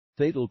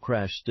Fatal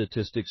crash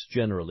statistics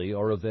generally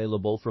are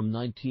available from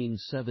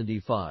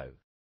 1975,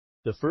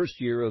 the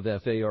first year of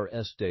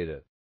FARS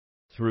data,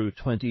 through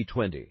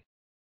 2020.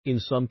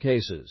 In some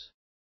cases,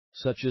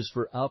 such as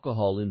for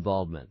alcohol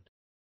involvement,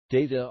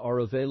 data are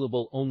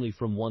available only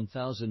from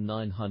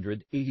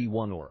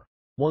 1981 or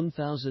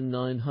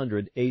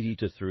 1980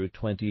 to through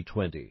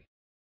 2020.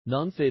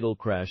 Non-fatal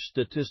crash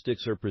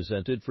statistics are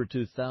presented for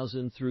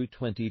 2000 through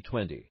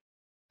 2020.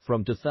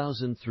 From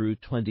 2000 through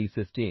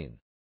 2015,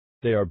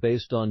 they are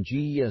based on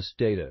GES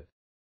data,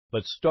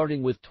 but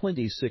starting with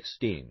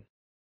 2016,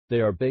 they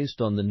are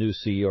based on the new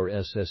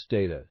CRSS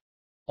data.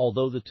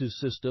 Although the two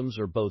systems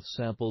are both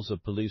samples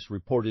of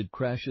police-reported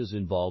crashes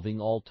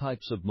involving all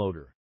types of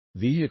motor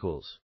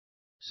vehicles,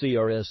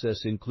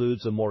 CRSS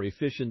includes a more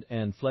efficient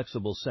and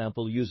flexible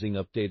sample using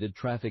updated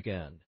traffic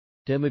and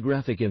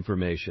demographic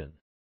information.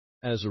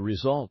 As a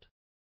result,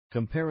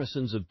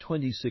 comparisons of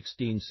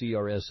 2016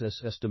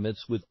 CRSS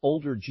estimates with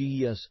older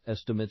GES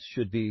estimates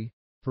should be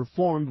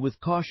performed with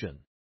caution.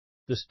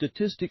 The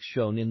statistics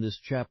shown in this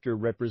chapter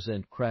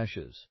represent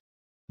crashes,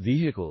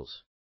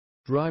 vehicles,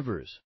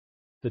 drivers,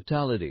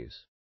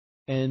 fatalities,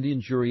 and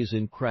injuries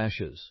in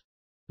crashes.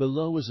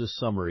 Below is a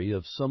summary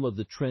of some of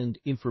the trend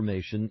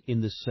information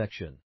in this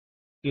section.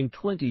 In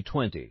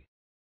 2020,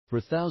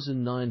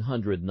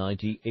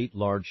 4,998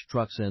 large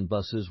trucks and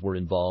buses were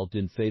involved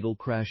in fatal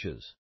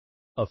crashes,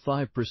 a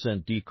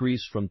 5%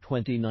 decrease from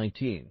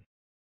 2019.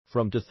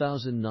 From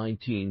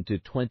 2019 to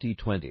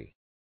 2020,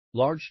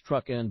 large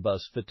truck and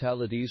bus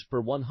fatalities per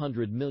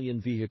 100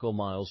 million vehicle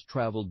miles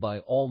traveled by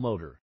all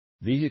motor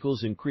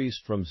vehicles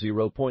increased from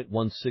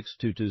 0.162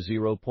 to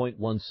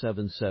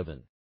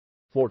 0.177,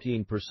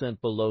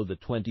 14% below the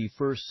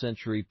 21st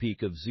century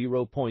peak of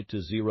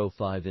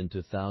 0.205 in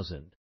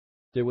 2000.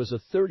 There was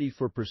a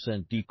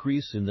 34%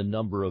 decrease in the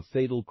number of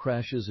fatal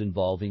crashes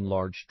involving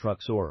large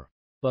trucks or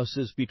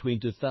buses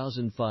between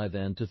 2005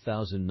 and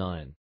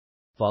 2009,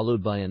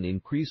 followed by an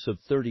increase of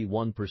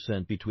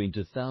 31% between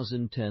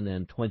 2010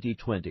 and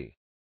 2020.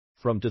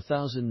 From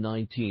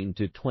 2019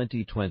 to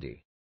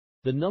 2020,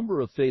 the number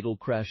of fatal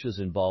crashes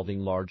involving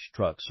large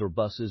trucks or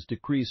buses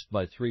decreased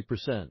by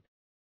 3%.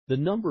 The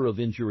number of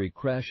injury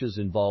crashes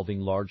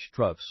involving large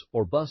trucks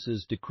or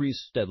buses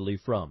decreased steadily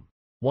from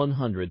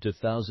 100 to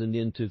 1,000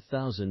 in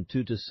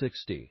 2002 to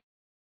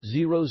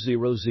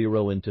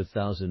 60,000 in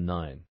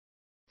 2009.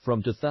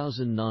 From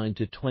 2009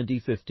 to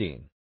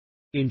 2015,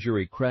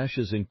 injury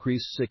crashes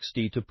increased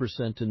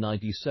 60% to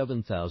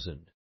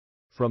 97,000.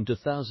 From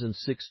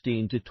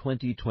 2016 to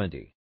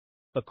 2020,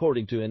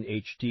 according to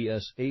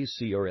NHTSA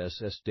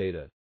CRSS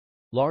data,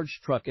 large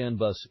truck and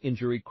bus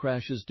injury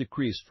crashes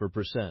decreased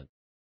 4%.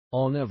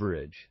 On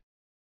average,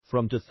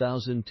 from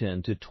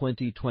 2010 to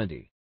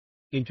 2020,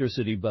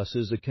 intercity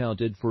buses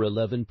accounted for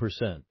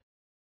 11%,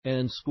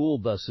 and school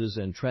buses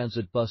and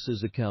transit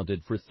buses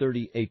accounted for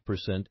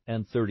 38%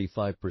 and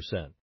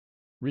 35%,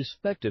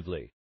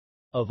 respectively,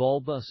 of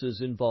all buses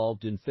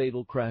involved in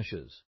fatal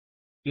crashes.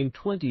 In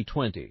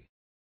 2020,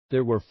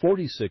 there were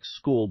 46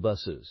 school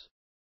buses,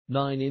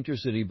 9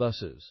 intercity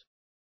buses,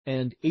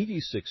 and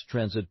 86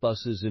 transit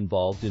buses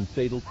involved in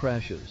fatal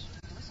crashes,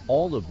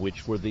 all of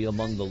which were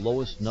among the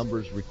lowest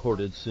numbers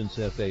recorded since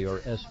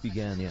FARS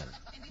began in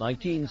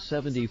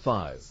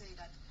 1975.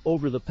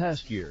 Over the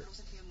past year,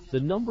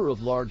 the number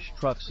of large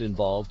trucks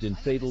involved in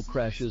fatal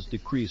crashes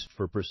decreased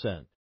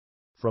 4%,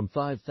 from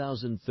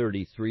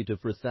 5,033 to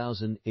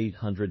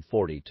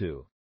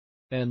 4,842.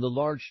 And the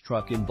large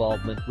truck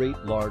involvement rate,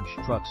 large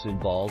trucks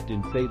involved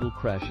in fatal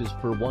crashes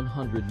per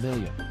 100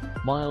 million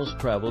miles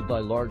traveled by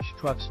large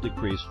trucks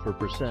decreased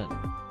 4%,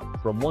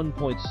 from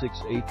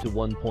 1.68 to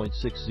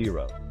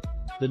 1.60.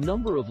 The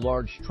number of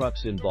large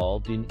trucks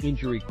involved in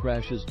injury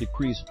crashes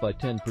decreased by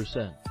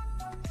 10%,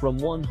 from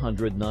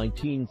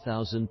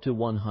 119,000 to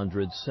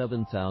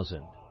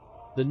 107,000.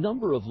 The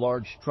number of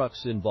large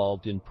trucks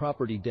involved in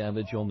property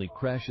damage-only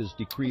crashes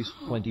decreased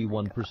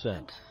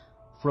 21%,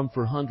 from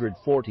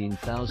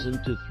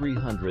 414,000 to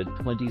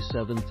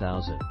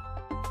 327,000.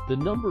 The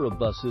number of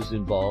buses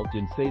involved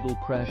in fatal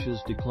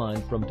crashes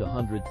declined from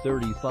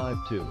 235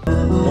 to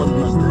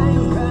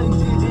 100.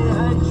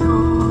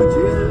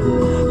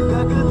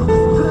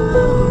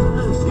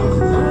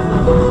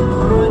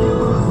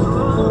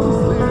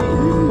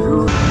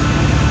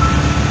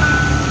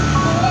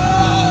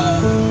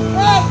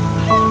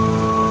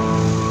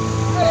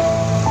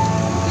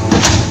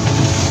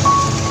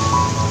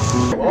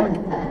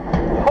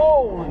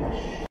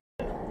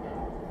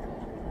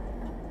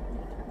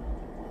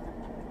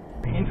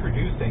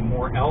 Introducing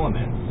more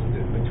elements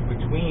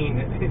between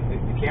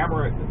the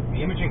camera,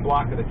 the imaging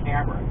block of the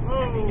camera,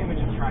 and the image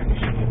it's trying to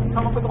shoot.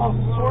 Come up with all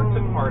sorts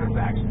of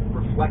artifacts,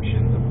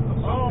 reflections of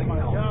something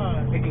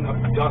else, picking up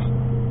dust,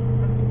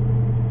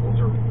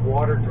 or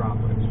water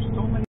droplets. There's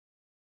so many.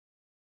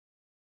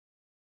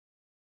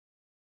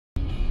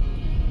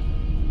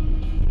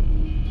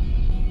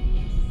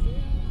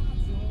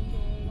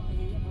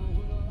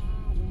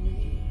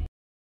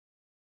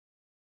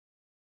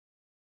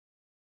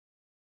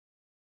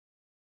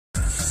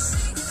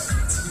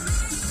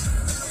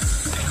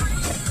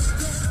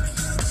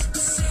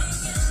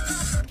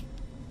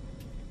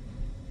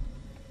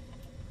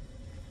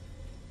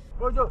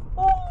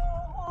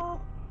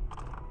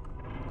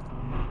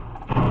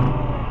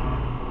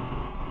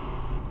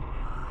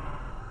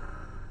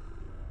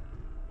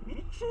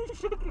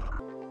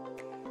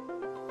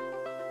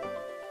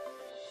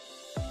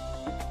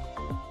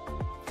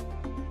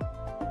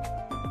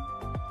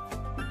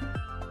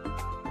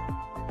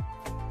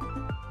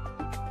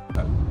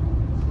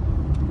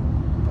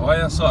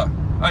 Olha só,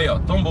 aí ó,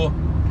 tombou,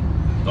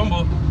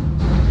 tombou.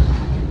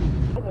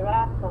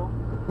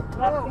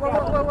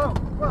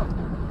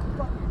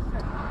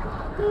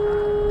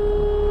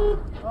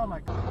 Oh my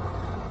God.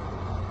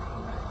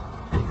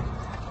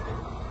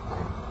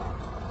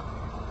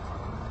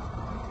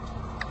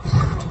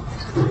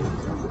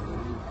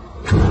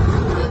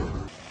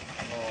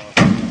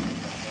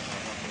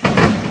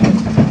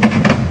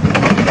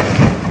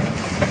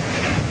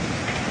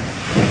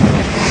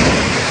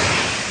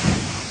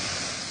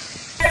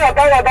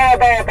到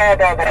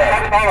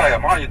了呀，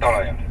马上就到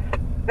了呀。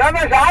咱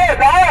们啥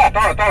呀？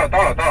到了。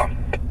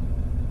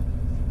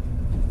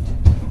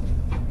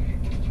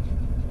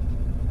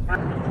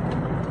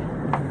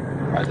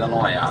Vai dando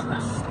uma olhada.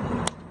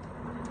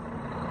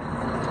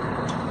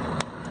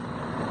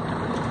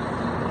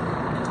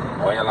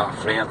 Olha lá na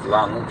frente,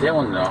 lá não tem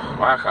onde não.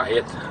 Olha a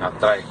carreta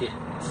atrás aqui.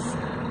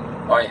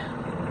 Olha.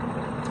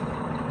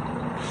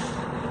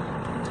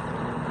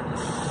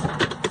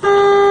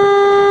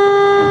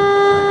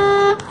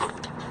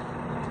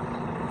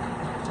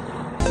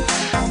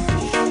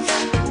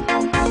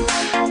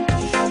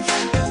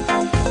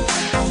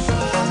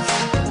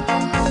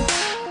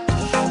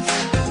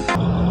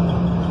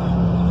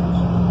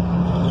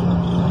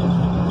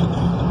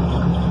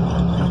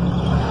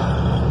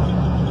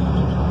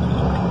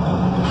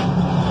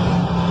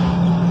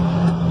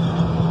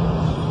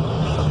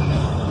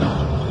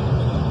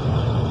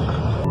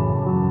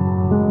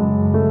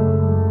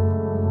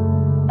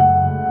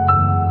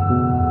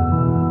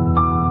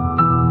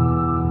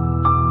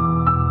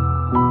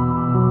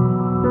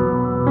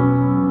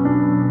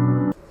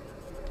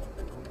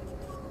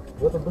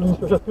 Это, блин,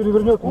 что сейчас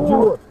перевернется,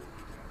 идиот.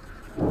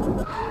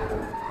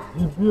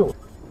 Дебил.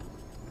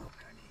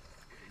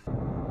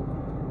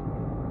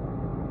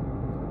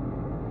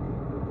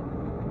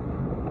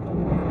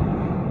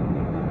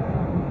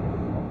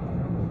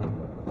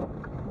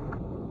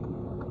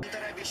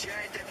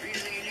 Обещает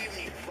обильные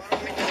ливни,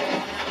 барометр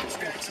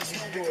опускается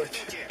снова к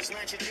ртути,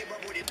 значит либо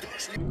будет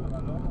дождь.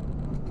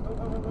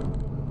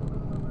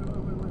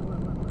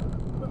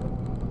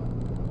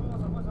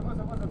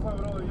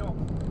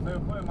 Se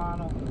fue,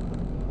 mano.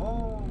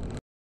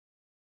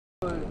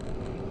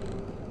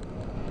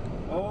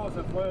 Oh,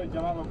 se fue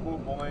llamando el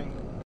pulpo, man.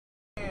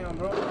 Damn,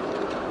 bro.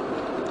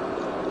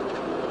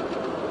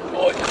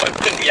 Ôi,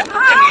 chân kìa.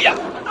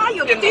 Ai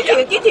dồi,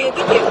 cái thiệt.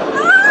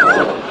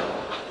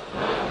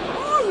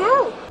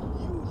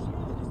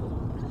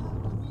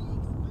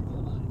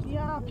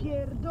 Ja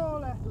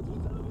pierdolę.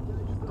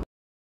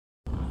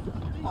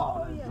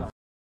 O,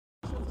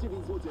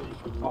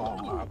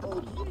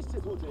 200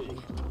 zł.